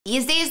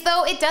These days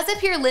though, it does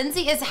appear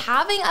Lindsay is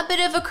having a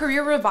bit of a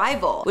career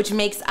revival, which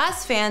makes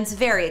us fans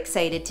very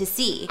excited to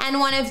see.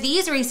 And one of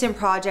these recent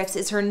projects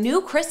is her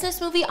new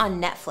Christmas movie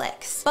on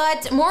Netflix.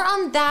 But more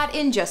on that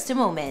in just a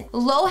moment.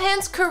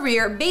 Lohan's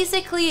career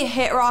basically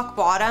hit rock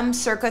bottom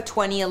circa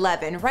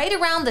 2011, right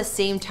around the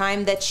same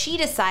time that she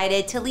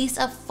decided to lease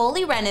a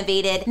fully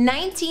renovated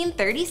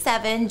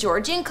 1937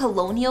 Georgian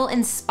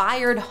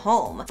colonial-inspired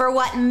home for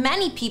what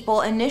many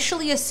people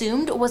initially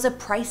assumed was a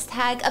price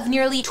tag of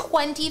nearly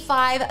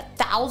 $25,000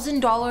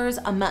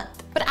 a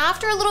month. But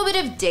after a little bit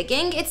of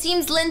digging, it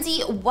seems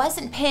Lindsay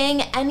wasn't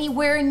paying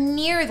anywhere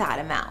near that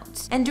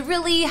amount. And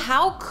really,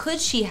 how could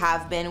she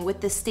have been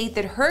with the state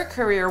that her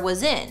career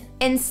was in?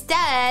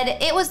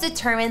 Instead, it was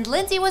determined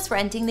Lindsay was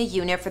renting the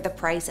unit for the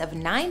price of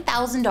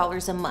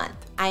 $9,000 a month.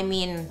 I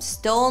mean,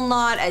 still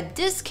not a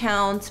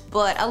discount,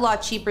 but a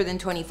lot cheaper than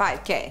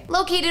 $25K.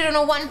 Located on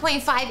a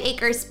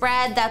 1.5-acre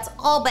spread that's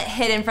all but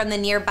hidden from the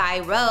nearby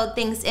road,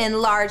 thanks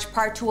in large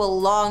part to a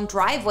long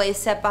driveway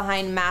set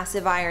behind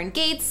massive iron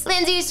gates,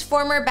 Lindsay's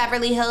former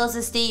Beverly Hills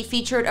estate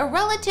featured a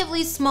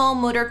relatively small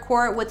motor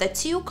court with a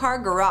 2-car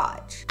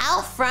garage.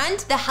 Out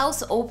front, the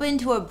house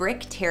opened to a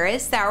brick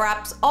terrace that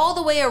wraps all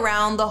the way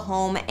around the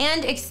home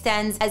and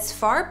extends as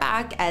far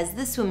back as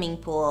the swimming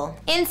pool.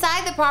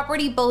 Inside, the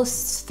property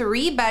boasts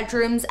 3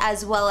 bedrooms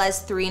as well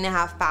as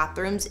 3.5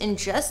 bathrooms in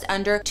just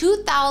under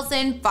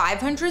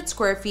 2,500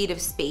 square feet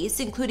of space,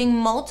 including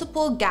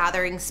multiple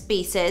gathering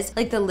spaces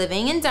like the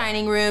living and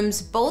dining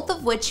rooms, both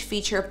of which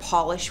feature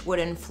polished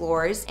wooden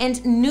floors,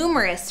 and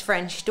numerous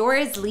French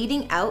doors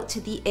leading out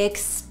to the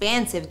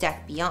expansive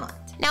deck beyond.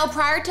 Now,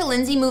 prior to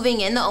Lindsay moving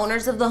in, the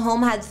owners of the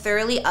home had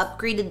thoroughly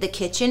upgraded the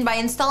kitchen by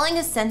installing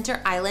a center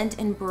island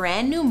and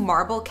brand new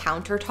marble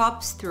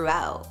countertops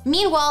throughout.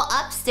 Meanwhile,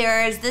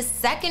 upstairs, the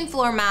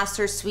second-floor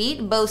master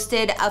suite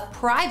boasted a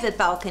private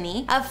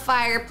balcony, a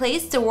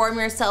fireplace to warm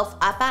yourself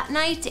up at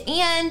night,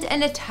 and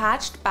an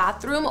attached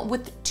bathroom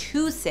with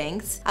 2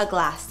 sinks, a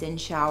glassed-in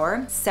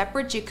shower,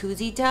 separate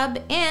jacuzzi tub,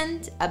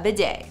 and a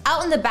bidet.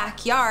 Out in the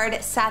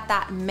backyard sat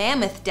that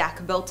mammoth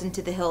deck built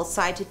into the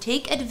hillside to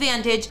take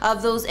advantage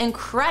of those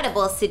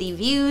incredible city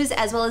views,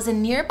 as well as a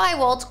nearby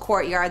walled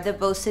courtyard that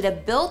boasted a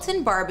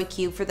built-in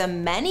barbecue for the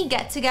many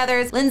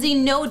get-togethers Lindsay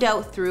no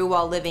doubt threw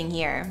while living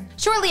here.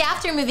 Shortly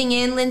after moving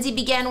in, Lindsay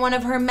began one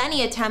of her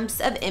many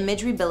attempts of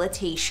image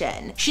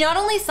rehabilitation. She not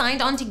only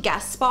signed on to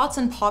guest spots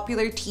on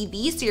popular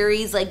TV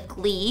series like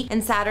Glee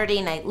and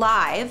Saturday Night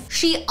Live,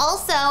 she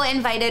also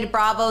invited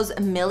Bravo's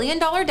 $1 million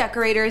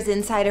decorators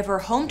inside of her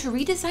home to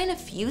redesign a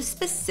few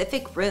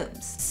specific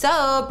rooms.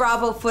 So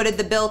Bravo footed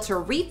the bill to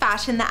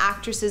refashion the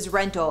actress's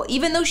rental,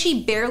 even though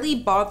she barely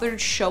bothered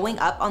showing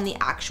up on the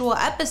actual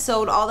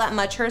episode all that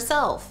much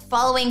herself.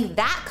 Following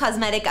that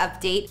cosmetic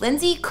update,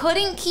 Lindsay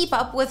couldn't keep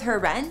up with her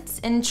rent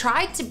and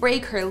tried to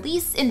break her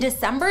lease in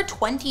December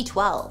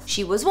 2012.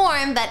 She was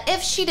warned that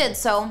if she did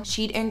so,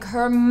 she'd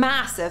incur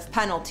massive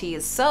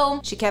penalties, so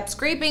she kept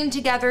scraping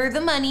together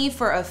the money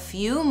for a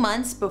few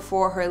months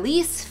before her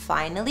lease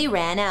finally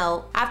ran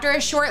out. After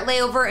a short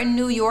layover in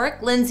New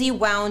York, Lindsay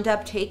wound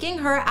up taking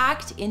her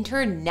act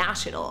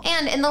international.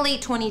 And in the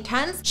late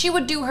 2010s, she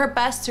would do her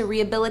best to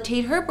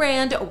rehabilitate her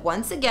brand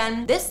once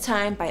again, this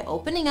time by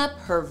opening up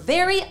her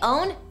very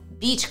own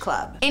beach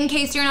club. In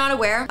case you're not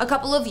aware, a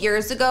couple of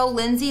years ago,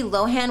 Lindsay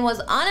Lohan was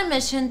on a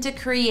mission to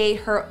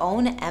create her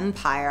own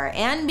empire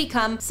and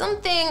become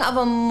something of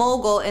a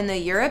mogul in the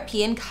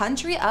European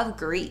country of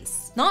Greece.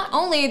 Not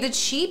only did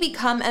she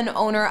become an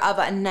owner of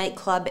a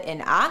nightclub in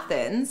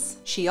Athens,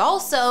 she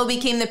also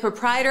became the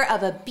proprietor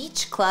of a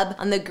beach club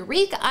on the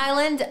Greek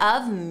island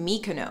of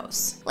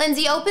Mykonos.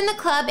 Lindsay opened the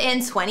club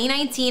in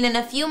 2019, and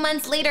a few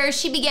months later,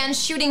 she began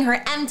shooting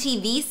her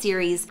MTV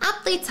series,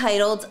 aptly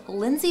titled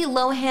Lindsay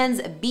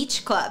Lohan's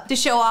Beach Club, to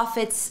show off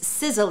its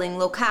sizzling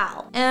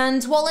locale.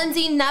 And while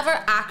Lindsay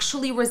never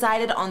actually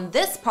resided on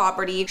this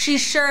property, she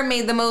sure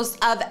made the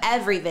most of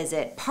every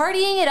visit,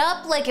 partying it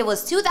up like it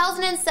was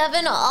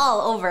 2007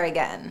 all over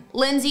again.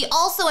 Lindsay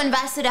also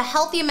invested a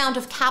healthy amount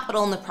of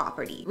capital in the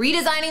property,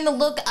 redesigning the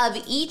look of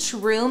each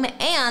room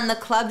and the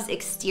club's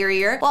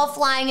exterior, while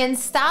flying in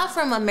staff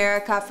from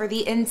America for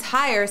the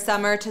entire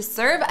summer to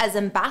serve as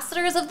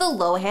ambassadors of the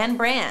Lohan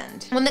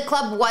brand. When the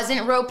club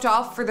wasn't roped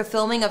off for the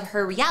filming of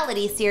her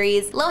reality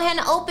series, Lohan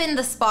opened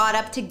the spot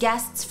up to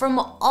guests from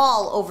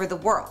all over the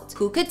world,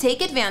 who could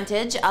take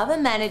advantage of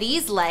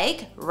amenities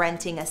like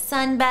renting a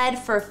sunbed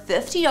for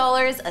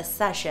 $50 a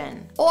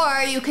session.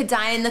 Or you could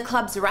dine in the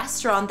club's restaurant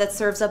that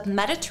serves up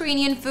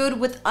Mediterranean food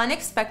with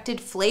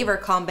unexpected flavor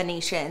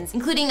combinations,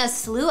 including a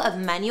slew of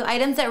menu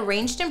items that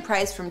ranged in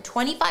price from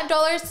 $25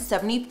 to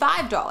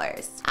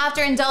 $75.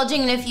 After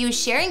indulging in a few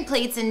sharing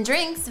plates and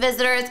drinks,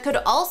 visitors could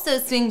also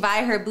swing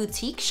by her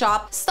boutique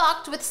shop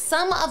stocked with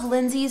some of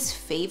Lindsay's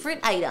favorite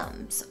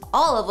items,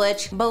 all of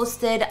which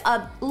boasted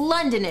a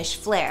Londonish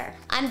flair.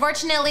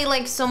 Unfortunately,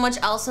 like so much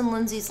else in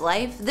Lindsay's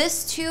life,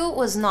 this too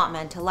was not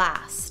meant to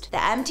last. The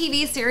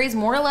MTV series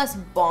more or less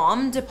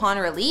bombed upon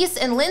release,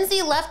 and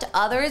Lindsay left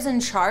others in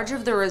charge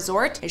of the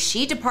resort as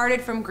she departed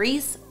from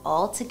Greece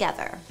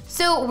altogether.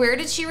 So where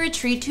did she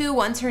retreat to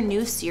once her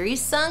new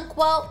series sunk?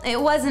 Well,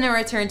 it wasn't a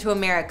return to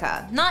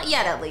America. Not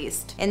yet, at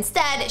least.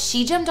 Instead,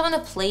 she jumped on a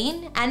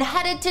plane and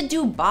headed to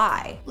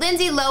Dubai.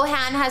 Lindsay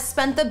Lohan has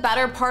spent the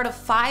better part of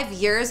 5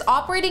 years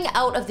operating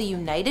out of the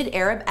United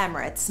Arab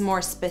Emirates,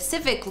 more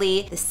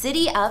specifically, the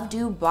city of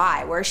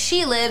Dubai, where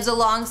she lives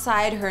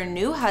alongside her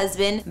new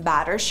husband,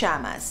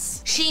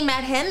 Shammas. She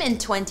met him in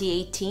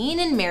 2018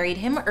 and married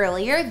him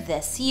earlier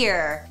this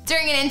year.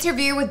 During an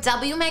interview with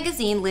W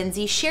Magazine,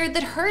 Lindsay shared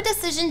that her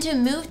decision to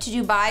move to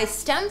Dubai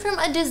stemmed from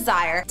a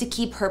desire to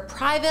keep her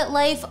private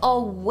life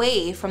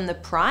away from the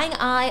prying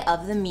eye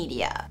of the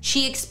media.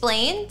 She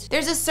explained,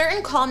 "There's a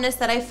certain calmness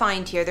that I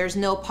find here. There's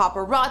no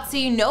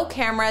paparazzi, no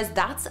cameras.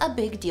 That's a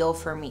big deal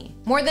for me."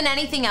 More than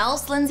anything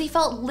else, Lindsay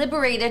felt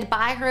liberated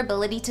by her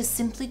ability to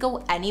simply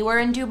go anywhere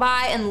in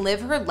Dubai and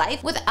live her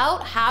life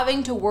without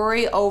having to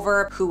worry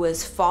over who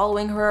was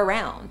following her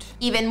around.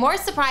 Even more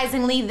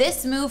surprisingly,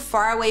 this move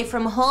far away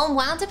from home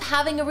wound up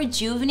having a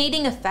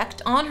rejuvenating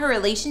effect on her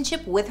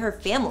relationship with her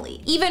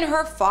family, even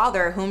her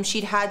father, whom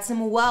she'd had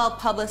some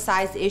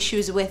well-publicized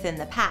issues with in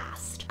the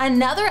past.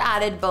 Another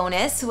added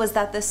bonus was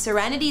that the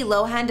serenity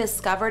Lohan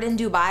discovered in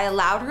Dubai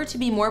allowed her to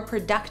be more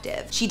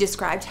productive. She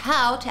described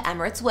how to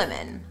Emirates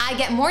women. "I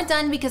get more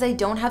done because I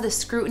don't have the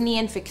scrutiny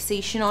and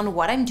fixation on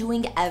what I'm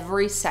doing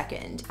every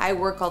second. I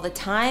work all the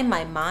time,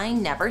 my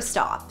mind never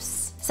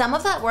stops." Some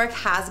of that work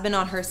has been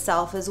on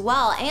herself as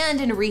well,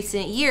 and in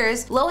recent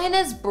years, Lohan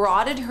has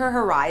broadened her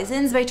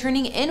horizons by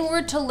turning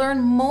inward to learn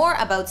more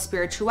about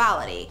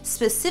spirituality,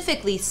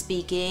 specifically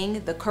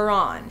speaking, the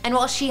Quran. And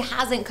while she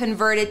hasn't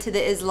converted to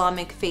the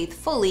Islamic faith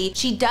fully,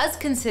 she does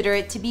consider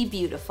it to be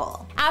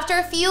beautiful. After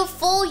a few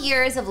full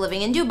years of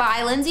living in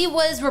Dubai, Lindsay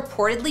was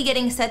reportedly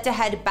getting set to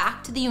head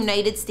back to the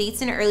United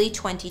States in early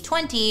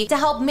 2020 to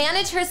help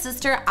manage her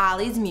sister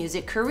Ali's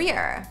music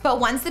career. But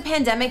once the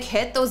pandemic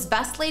hit, those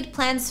best-laid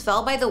plans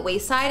fell by the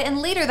wayside,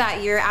 and later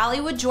that year,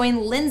 Ali would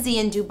join Lindsay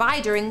in Dubai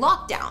during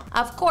lockdown.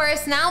 Of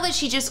course, now that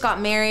she just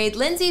got married,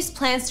 Lindsay's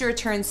plans to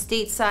return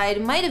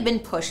stateside might have been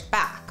pushed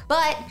back.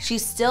 But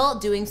she's still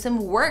doing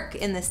some work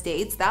in the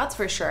States, that's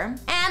for sure.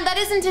 And that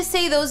isn't to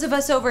say those of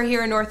us over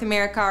here in North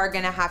America are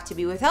gonna have to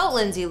be without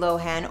Lindsay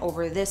Lohan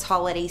over this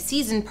holiday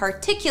season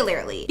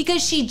particularly,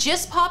 because she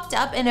just popped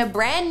up in a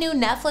brand new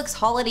Netflix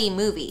holiday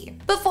movie.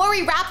 Before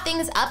we wrap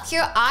things up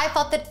here, I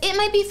thought that it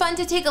might be fun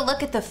to take a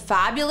look at the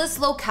fabulous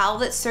locale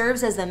that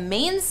serves as the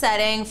main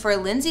setting for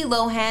Lindsay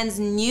Lohan's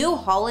new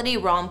holiday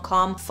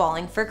rom-com,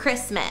 Falling for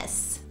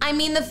Christmas. I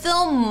mean, the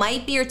film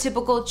might be your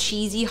typical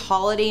cheesy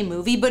holiday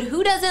movie, but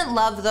who doesn't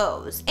love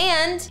those?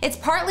 And it's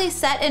partly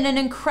set in an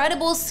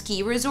incredible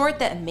ski resort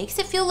that makes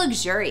it feel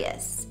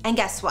luxurious. And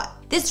guess what?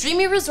 This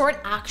dreamy resort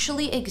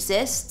actually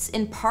exists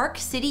in Park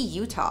City,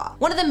 Utah.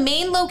 One of the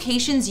main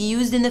locations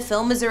used in the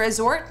film is a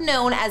resort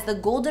known as the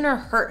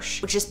Goldener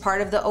Hirsch, which is part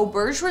of the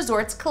Auberge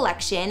Resorts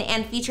collection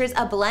and features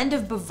a blend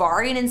of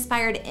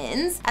Bavarian-inspired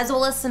inns, as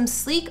well as some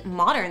sleek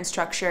modern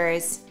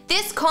structures.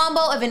 This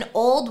combo of an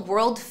old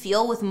world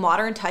feel with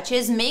modern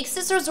touches makes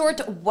this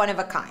resort one of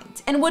a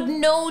kind, and would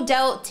no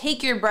doubt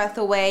take your breath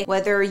away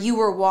whether you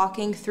were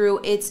walking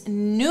through its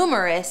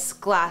numerous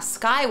glass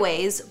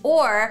skyways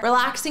or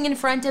relaxing in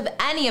front of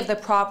any of the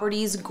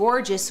property's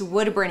gorgeous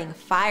wood-burning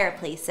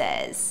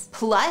fireplaces.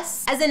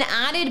 Plus, as an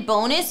added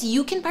bonus,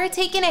 you can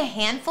partake in a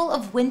handful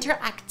of winter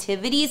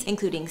activities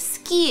including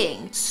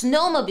skiing,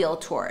 snowmobile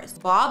tours,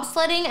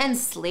 bobsledding, and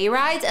sleigh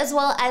rides, as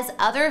well as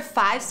other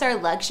 5-star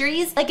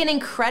luxuries like an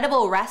incredible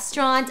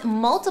restaurant,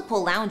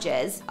 multiple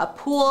lounges, a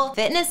pool,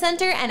 fitness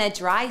center, and a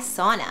dry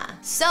sauna.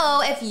 So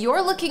if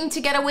you're looking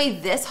to get away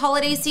this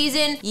holiday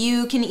season,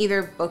 you can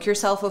either book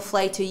yourself a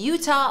flight to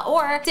Utah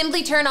or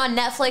simply turn on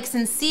Netflix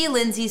and see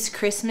Lindsay's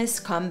Christmas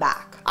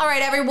comeback.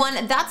 Alright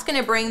everyone, that's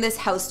gonna bring this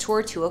house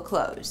tour to a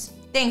close.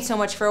 Thanks so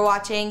much for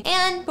watching,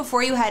 and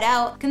before you head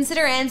out,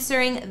 consider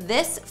answering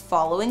this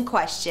following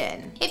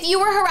question. If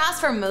you were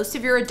harassed for most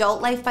of your adult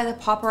life by the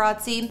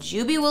paparazzi, would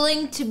you be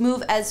willing to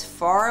move as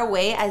far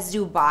away as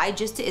Dubai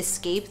just to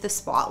escape the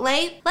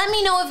spotlight? Let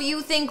me know if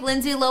you think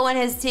Lindsay Lohan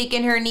has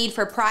taken her need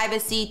for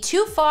privacy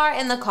too far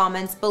in the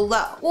comments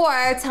below,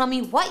 or tell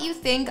me what you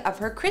think of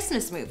her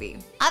Christmas movie.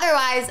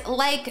 Otherwise,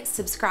 like,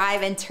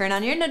 subscribe, and turn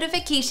on your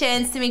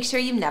notifications to make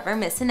sure you never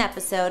miss an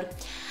episode.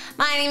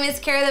 My name is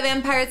Kara the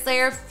Vampire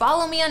Slayer.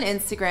 Follow me on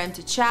Instagram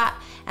to chat,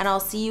 and I'll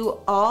see you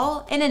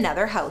all in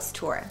another house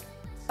tour.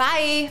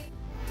 Bye!